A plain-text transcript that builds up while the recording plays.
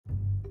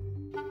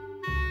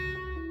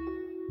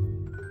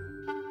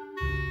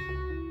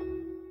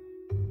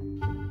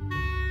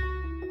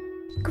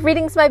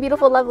Greetings, my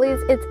beautiful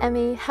lovelies. It's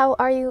Emmy. How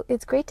are you?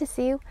 It's great to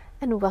see you,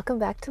 and welcome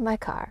back to my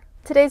car.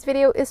 Today's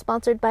video is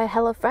sponsored by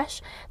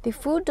HelloFresh, the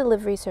food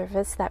delivery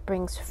service that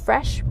brings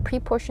fresh,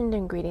 pre-portioned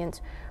ingredients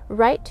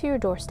right to your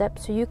doorstep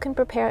so you can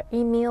prepare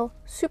a meal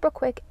super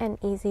quick and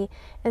easy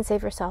and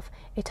save yourself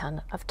a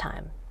ton of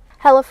time.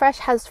 HelloFresh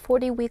has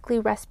 40 weekly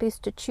recipes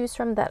to choose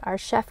from that are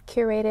chef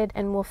curated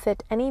and will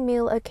fit any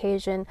meal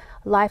occasion,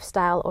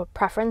 lifestyle, or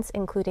preference,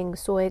 including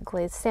soy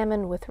glazed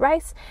salmon with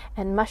rice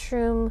and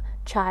mushroom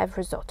chive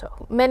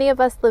risotto. Many of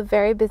us live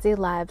very busy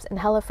lives, and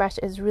HelloFresh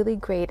is really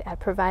great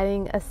at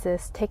providing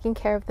assist, taking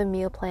care of the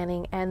meal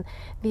planning and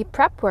the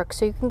prep work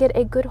so you can get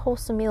a good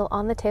wholesome meal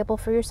on the table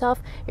for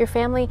yourself, your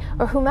family,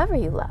 or whomever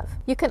you love.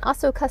 You can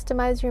also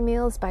customize your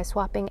meals by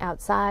swapping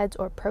out sides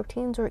or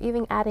proteins, or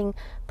even adding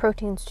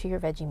proteins to your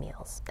veggie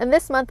meals. And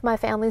this month, my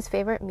family's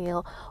favorite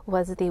meal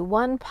was the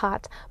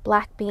one-pot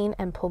black bean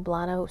and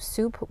poblano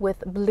soup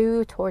with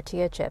blue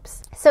tortilla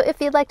chips. So if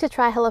you'd like to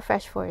try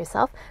HelloFresh for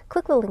yourself,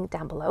 click the link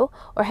down below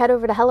or head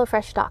over to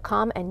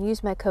HelloFresh.com and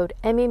use my code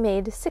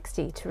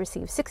emmymade60 to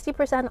receive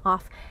 60%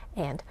 off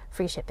and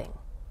free shipping.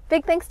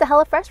 Big thanks to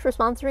HelloFresh for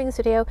sponsoring this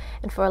video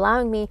and for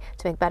allowing me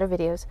to make better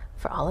videos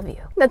for all of you.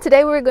 Now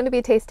today we're going to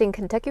be tasting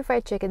Kentucky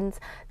Fried Chicken's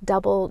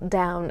Double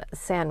Down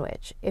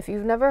sandwich. If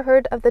you've never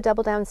heard of the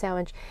Double Down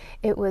sandwich,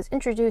 it was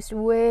introduced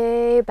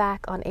way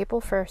back on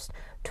April 1st,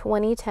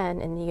 2010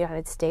 in the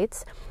United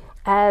States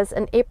as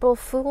an April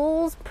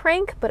Fool's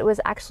prank, but it was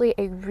actually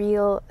a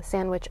real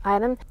sandwich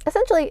item.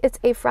 Essentially, it's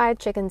a fried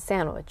chicken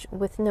sandwich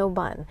with no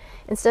bun.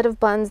 Instead of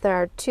buns, there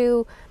are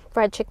two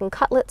fried chicken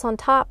cutlets on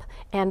top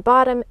and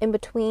bottom. In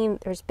between,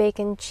 there's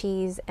bacon,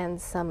 cheese, and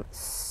some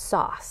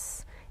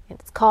sauce. And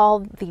it's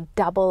called the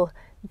Double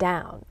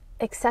Down.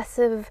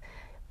 Excessive,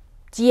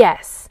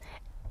 yes.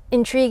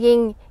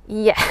 Intriguing,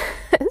 yes.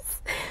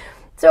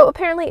 So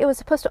apparently it was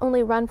supposed to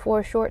only run for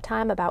a short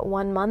time, about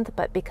 1 month,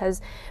 but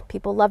because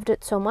people loved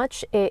it so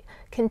much, it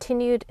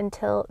continued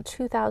until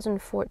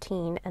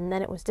 2014, and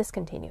then it was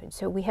discontinued.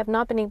 So we have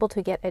not been able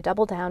to get a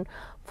Double Down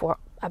for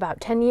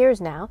about 10 years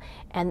now,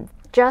 and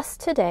just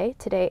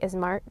today is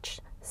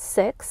March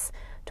 6th,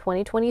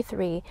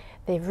 2023,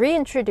 they've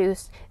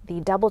reintroduced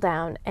the Double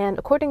Down, and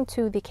according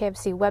to the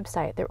KFC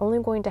website, they're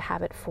only going to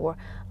have it for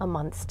a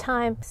month's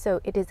time, so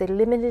it is a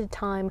limited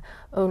time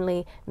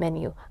only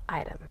menu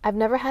item. I've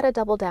never had a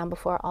Double Down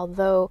before,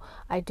 although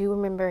I do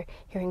remember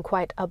hearing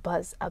quite a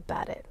buzz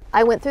about it.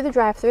 I went through the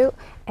drive-thru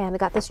and I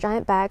got this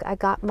giant bag. I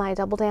got my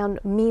Double Down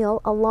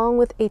meal along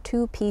with a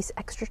 2-piece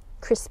extra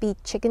crispy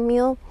chicken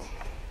meal.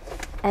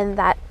 And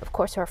that, of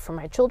course, are for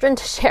my children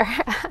to share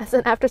as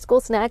an after-school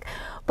snack.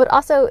 But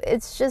also,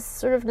 it's just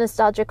sort of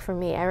nostalgic for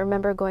me. I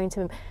remember going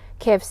to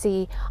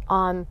KFC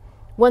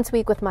once a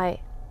week with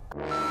my...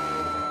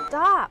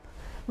 Stop!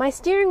 My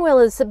steering wheel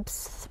is...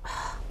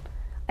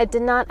 I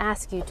did not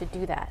ask you to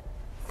do that.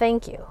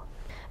 Thank you.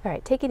 All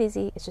right, take it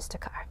easy. It's just a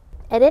car.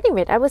 At any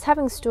rate, I was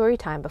having story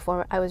time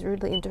before I was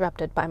rudely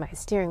interrupted by my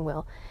steering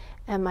wheel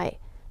and my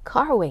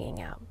car winging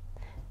out.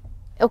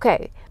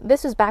 Okay,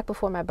 this was back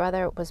before my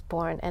brother was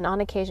born, and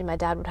on occasion my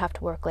dad would have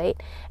to work late,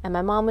 and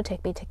my mom would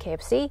take me to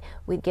KFC.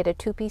 We'd get a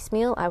 2-piece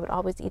meal. I would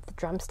always eat the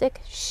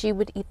drumstick. She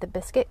would eat the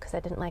biscuit because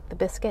I didn't like the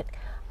biscuit.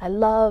 I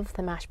love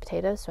the mashed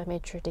potatoes, so I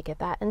made sure to get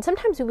that. And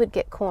sometimes we would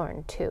get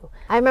corn too.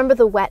 I remember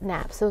the wet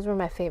naps. Those were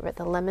my favorite,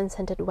 the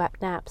lemon-scented wet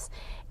naps,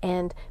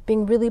 and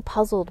being really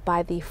puzzled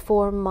by the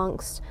 4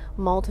 Monks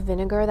malt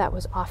vinegar that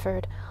was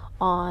offered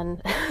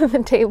on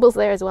the tables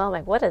there as well. I'm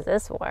like, what is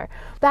this for?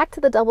 Back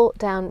to the Double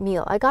Down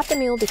meal. I got the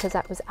meal because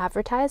that was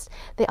advertised.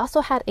 They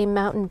also had a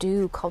Mountain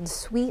Dew called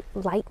Sweet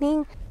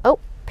Lightning. Oh,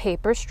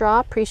 paper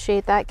straw.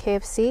 Appreciate that,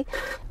 KFC.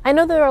 I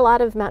know there are a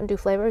lot of Mountain Dew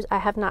flavors. I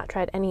have not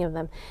tried any of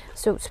them.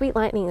 So Sweet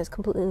Lightning is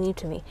completely new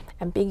to me.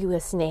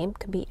 Ambiguous name.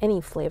 Could be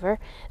any flavor.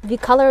 The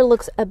color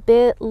looks a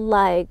bit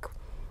like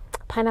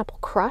Pineapple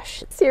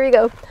Crush. So here we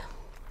go.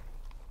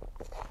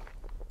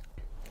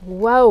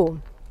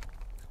 Whoa.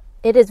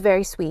 It is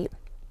very sweet.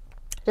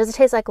 Does it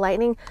taste like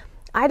lightning?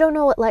 I don't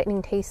know what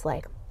lightning tastes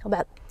like,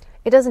 but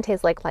it doesn't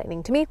taste like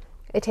lightning. To me,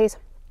 it tastes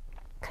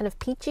kind of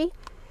peachy.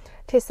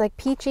 It tastes like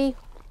peachy,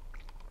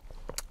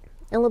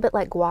 a little bit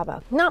like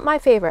guava. Not my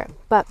favorite,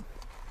 but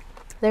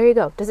there you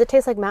go. Does it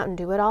taste like Mountain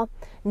Dew at all?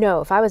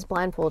 No, if I was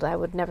blindfolded, I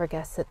would never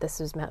guess that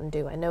this was Mountain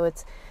Dew. I know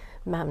it's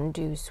Mountain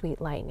Dew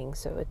Sweet Lightning,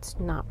 so it's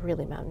not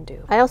really Mountain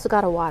Dew. I also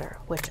got a water,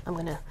 which I'm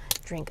gonna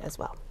drink as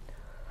well.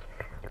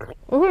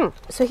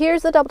 So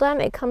here's the Double Down.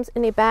 It comes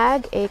in a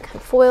bag, a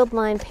foiled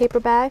lined paper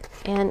bag,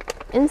 and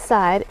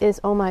inside is,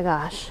 oh my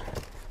gosh,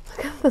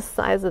 look at the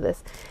size of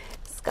this.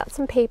 It's got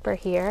some paper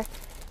here,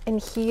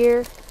 and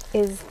here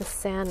is the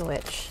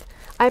sandwich.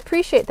 I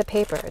appreciate the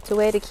paper. It's a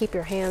way to keep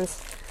your hands,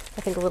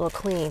 I think, a little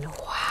clean.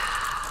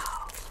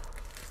 Wow.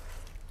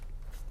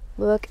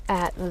 Look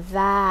at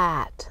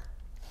that.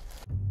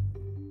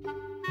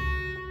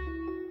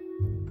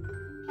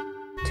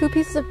 2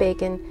 pieces of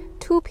bacon,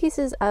 2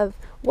 pieces of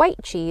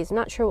white cheese. I'm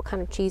not sure what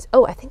kind of cheese.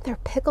 Oh, I think there are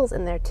pickles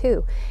in there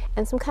too.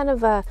 And some kind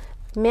of a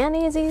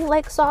mayonnaise-y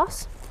like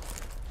sauce.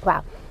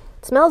 Wow.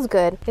 It smells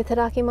good.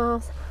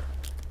 Itadakimasu.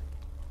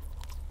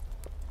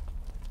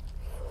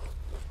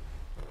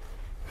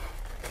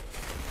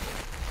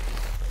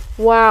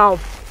 Wow.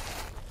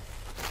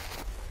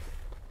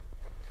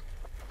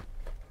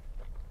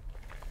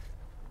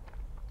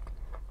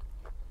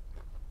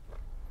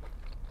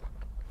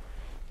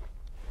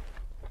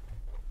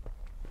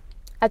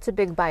 That's a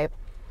big bite.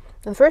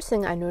 The first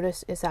thing I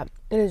notice is that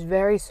it is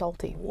very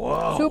salty.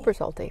 Whoa. Super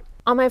salty.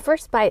 On my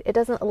first bite, it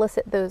doesn't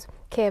elicit those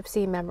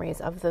KFC memories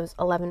of those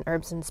 11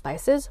 herbs and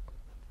spices.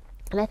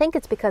 And I think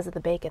it's because of the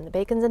bacon. The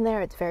bacon's in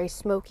there. It's very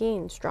smoky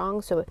and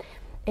strong, so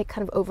it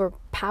kind of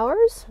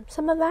overpowers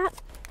some of that.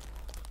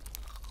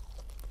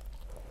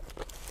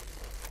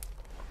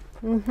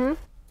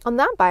 On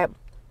that bite,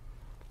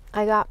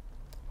 I got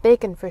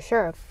bacon for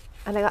sure.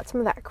 And I got some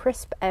of that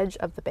crisp edge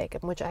of the bacon,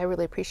 which I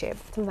really appreciate.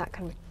 Some of that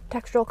kind of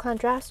textural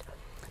contrast.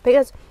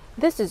 Because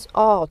this is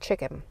all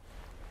chicken.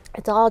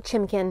 It's all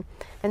chimkin.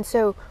 And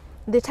so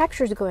the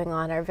textures going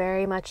on are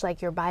very much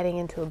like you're biting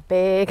into a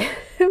big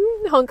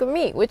hunk of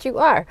meat, which you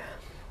are.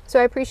 So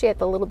I appreciate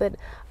the little bit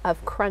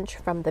of crunch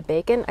from the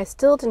bacon. I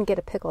still didn't get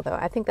a pickle though.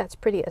 I think that's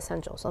pretty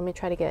essential. So let me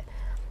try to get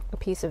a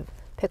piece of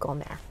pickle in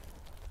there.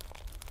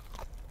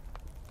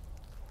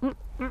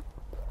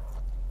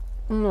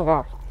 Oh my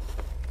gosh.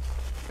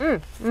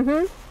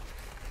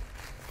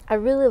 I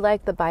really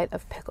like the bite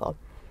of pickle.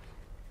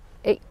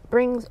 It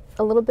brings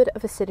a little bit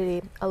of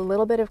acidity, a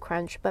little bit of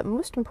crunch, but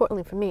most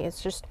importantly for me,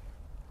 it's just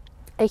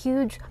a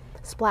huge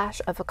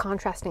splash of a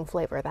contrasting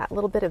flavor. That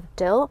little bit of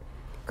dill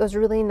goes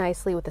really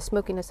nicely with the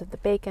smokiness of the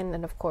bacon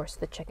and of course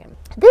the chicken.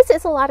 This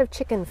is a lot of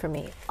chicken for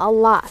me, a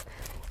lot,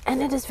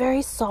 and it is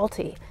very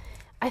salty.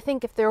 I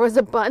think if there was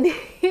a bun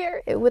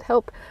here, it would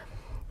help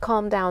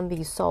calm down the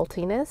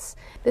saltiness.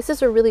 This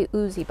is a really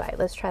oozy bite.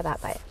 Let's try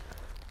that bite.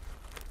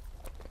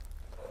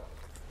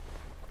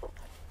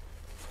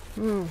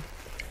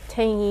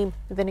 Tangy,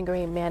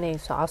 vinegary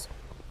mayonnaise sauce.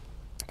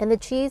 And the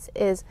cheese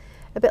is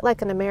a bit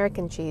like an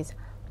American cheese.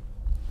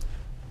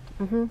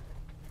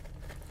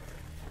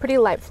 Pretty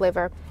light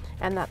flavor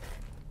and that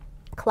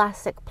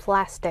classic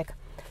plastic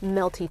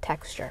melty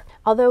texture.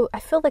 Although I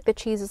feel like the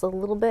cheese is a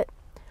little bit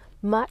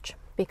much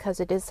because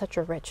it is such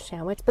a rich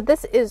sandwich, but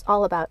this is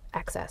all about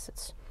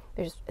excess.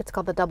 It's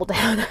called the Double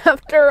Down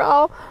after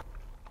all.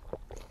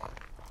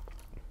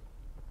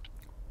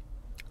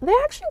 They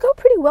actually go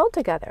pretty well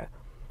together.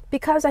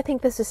 Because I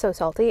think this is so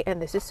salty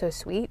and this is so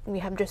sweet, and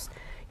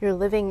you're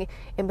living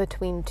in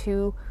between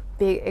two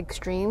big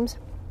extremes,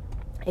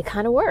 it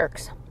kind of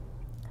works.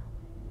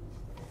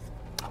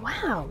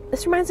 Wow,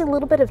 this reminds me a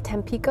little bit of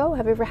Tampico.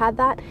 Have you ever had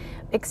that?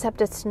 Except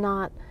it's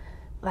not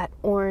that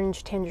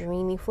orange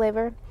tangerine-y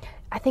flavor.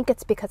 I think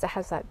it's because it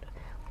has that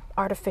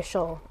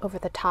artificial,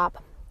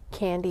 over-the-top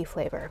candy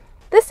flavor.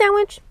 This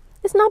sandwich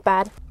is not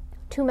bad.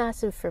 Too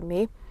massive for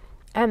me.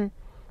 And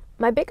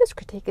my biggest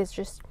critique is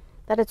just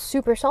that it's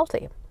super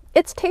salty.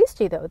 It's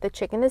tasty though. The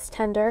chicken is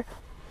tender.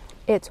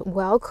 It's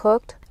well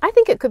cooked. I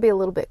think it could be a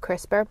little bit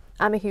crisper.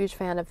 I'm a huge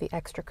fan of the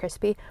extra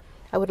crispy.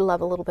 I would love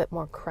a little bit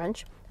more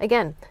crunch.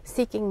 Again,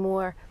 seeking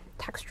more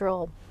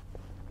textural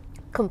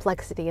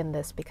complexity in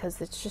this because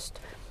it's just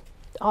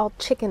all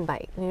chicken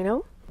bite, you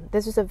know?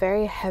 This is a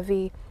very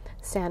heavy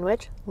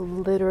sandwich,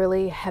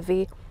 literally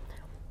heavy,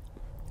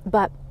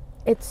 but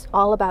it's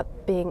all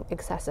about being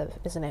excessive,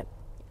 isn't it?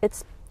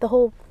 It's the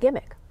whole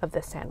gimmick of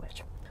this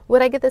sandwich.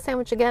 Would I get the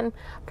sandwich again?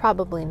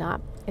 Probably not.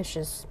 It's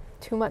just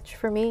too much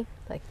for me.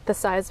 Like the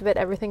size of it,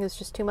 everything is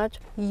just too much.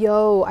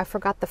 Yo, I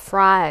forgot the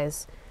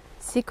fries.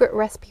 Secret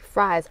recipe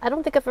fries. I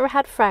don't think I've ever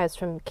had fries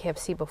from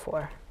KFC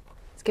before.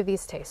 Let's give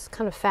these a taste.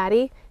 Kind of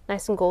fatty,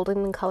 nice and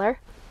golden in color.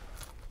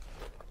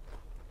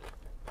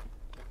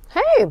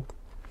 Hey,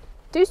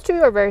 these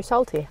two are very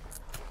salty.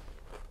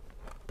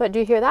 But do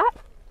you hear that?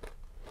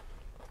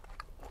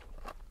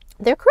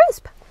 They're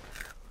crisp.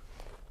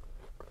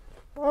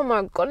 Oh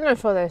my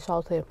goodness, are they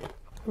salty.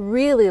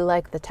 Really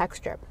like the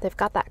texture. They've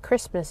got that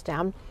crispness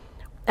down.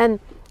 And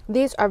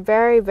these are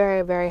very,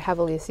 very, very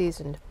heavily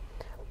seasoned.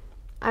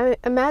 I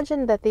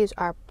imagine that these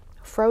are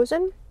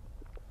frozen.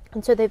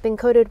 And so they've been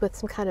coated with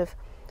some kind of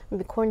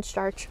maybe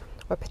cornstarch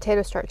or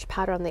potato starch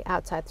powder on the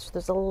outside. So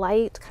there's a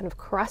light kind of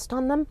crust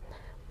on them.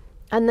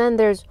 And then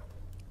there's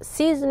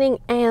seasoning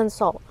and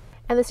salt.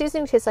 And the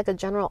seasoning tastes like a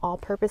general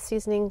all-purpose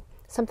seasoning.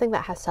 Something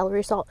that has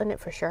celery salt in it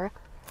for sure.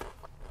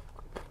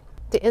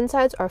 The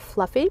insides are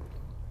fluffy,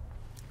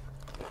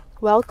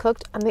 well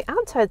cooked, and the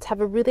outsides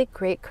have a really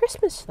great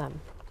crispness to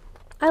them.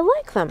 I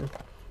like them.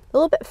 A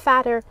little bit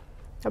fatter,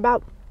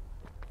 about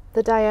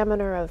the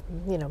diameter of,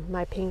 you know,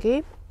 my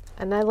pinky,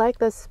 and I like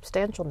the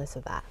substantialness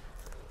of that.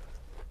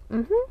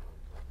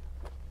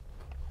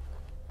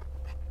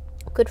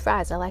 Good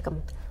fries, I like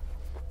them.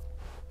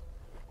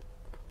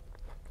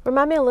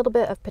 Remind me a little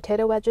bit of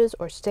potato wedges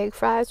or steak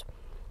fries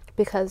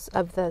because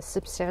of the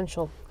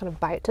substantial kind of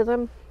bite to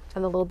them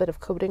and a little bit of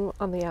coating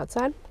on the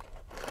outside.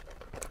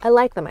 I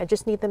like them. I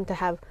just need them to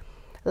have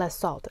less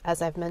salt,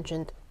 as I've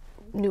mentioned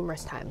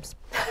numerous times.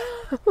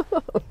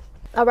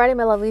 Alrighty,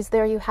 my lovelies,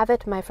 there you have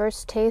it. My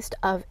first taste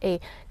of a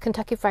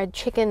Kentucky Fried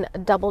Chicken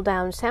Double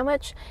Down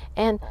sandwich.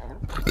 And,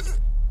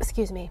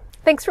 excuse me,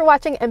 Thanks for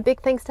watching, and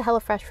big thanks to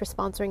HelloFresh for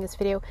sponsoring this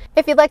video.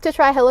 If you'd like to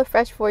try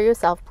HelloFresh for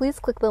yourself, please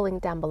click the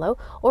link down below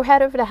or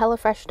head over to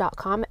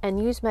HelloFresh.com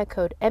and use my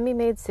code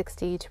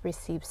emmymade60 to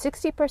receive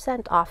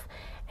 60% off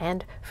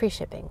and free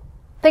shipping.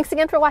 Thanks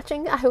again for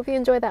watching. I hope you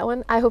enjoyed that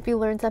one. I hope you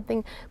learned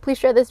something. Please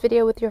share this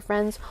video with your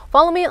friends.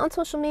 Follow me on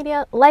social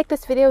media, like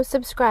this video,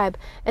 subscribe,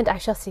 and I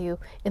shall see you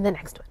in the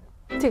next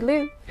one.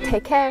 Toodaloo.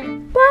 Take care.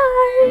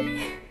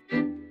 Bye.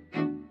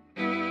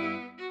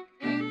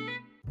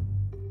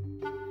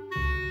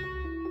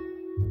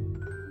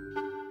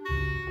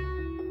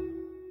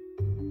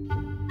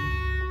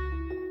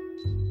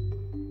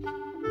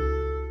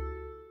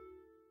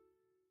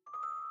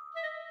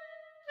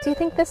 Do you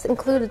think this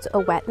includes a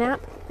wet nap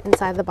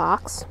inside the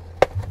box?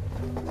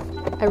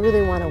 I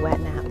really want a wet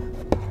nap.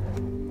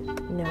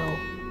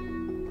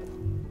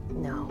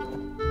 No.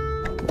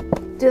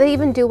 Do they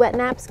even do wet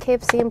naps?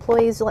 KFC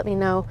employees, let me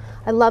know.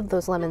 I love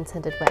those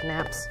lemon-scented wet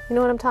naps. You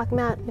know what I'm talking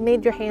about? It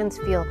made your hands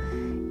feel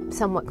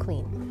somewhat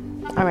clean.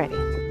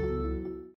 Alrighty.